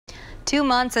2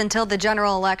 months until the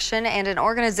general election, and an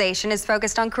organization is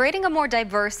focused on creating a more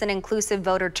diverse and inclusive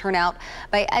voter turnout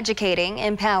by educating,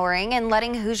 empowering, and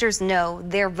letting Hoosiers know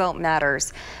their vote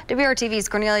matters. WRTV's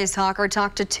Cornelius Hawker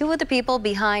talked to two of the people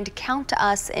behind Count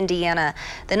Us Indiana.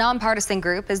 The nonpartisan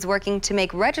group is working to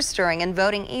make registering and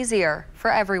voting easier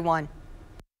for everyone.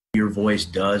 Your voice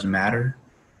does matter,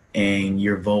 and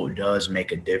your vote does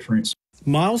make a difference.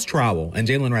 Miles Trowell and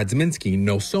Jalen Radziminski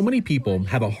know so many people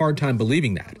have a hard time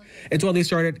believing that. It's why they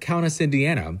started Count Us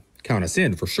Indiana, Count Us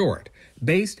In for short,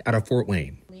 based out of Fort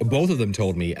Wayne. Both of them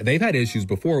told me they've had issues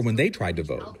before when they tried to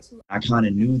vote. I kind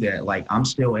of knew that, I'm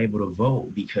still able to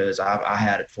vote because I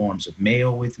had forms of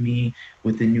mail with me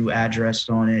with the new address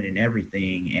on it and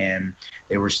everything, and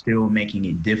they were still making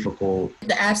it difficult.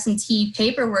 The absentee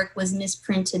paperwork was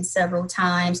misprinted several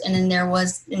times, and then there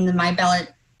was my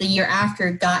ballot the year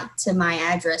after got to my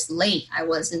address late. I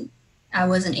wasn't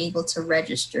able to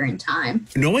register in time.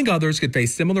 Knowing others could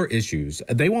face similar issues,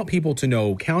 they want people to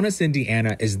know Count Us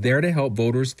Indiana is there to help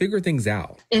voters figure things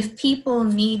out. If people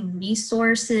need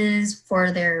resources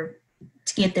to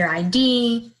get their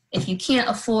ID, if you can't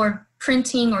afford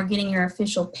printing or getting your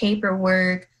official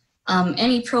paperwork,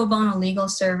 any pro bono legal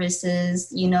services,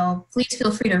 please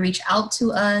feel free to reach out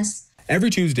to us.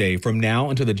 Every Tuesday from now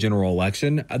until the general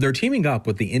election, they're teaming up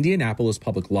with the Indianapolis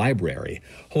Public Library,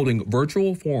 holding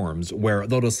virtual forums where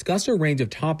they'll discuss a range of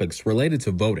topics related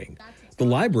to voting. The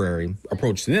library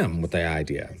approached them with the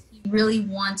idea. We really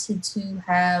wanted to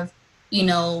have,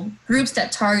 groups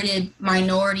that targeted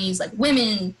minorities like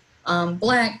women,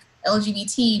 Black,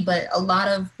 LGBT, but a lot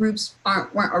of groups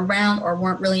weren't around or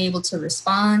weren't really able to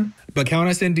respond. But Count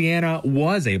Us Indiana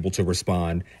was able to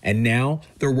respond, and now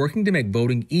they're working to make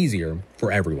voting easier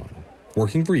for everyone.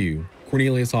 Working for you,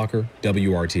 Cornelius Hawker,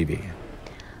 WRTV.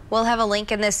 We'll have a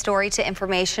link in this story to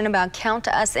information about Count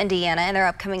Us Indiana and their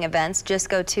upcoming events. Just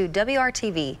go to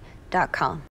WRTV.com.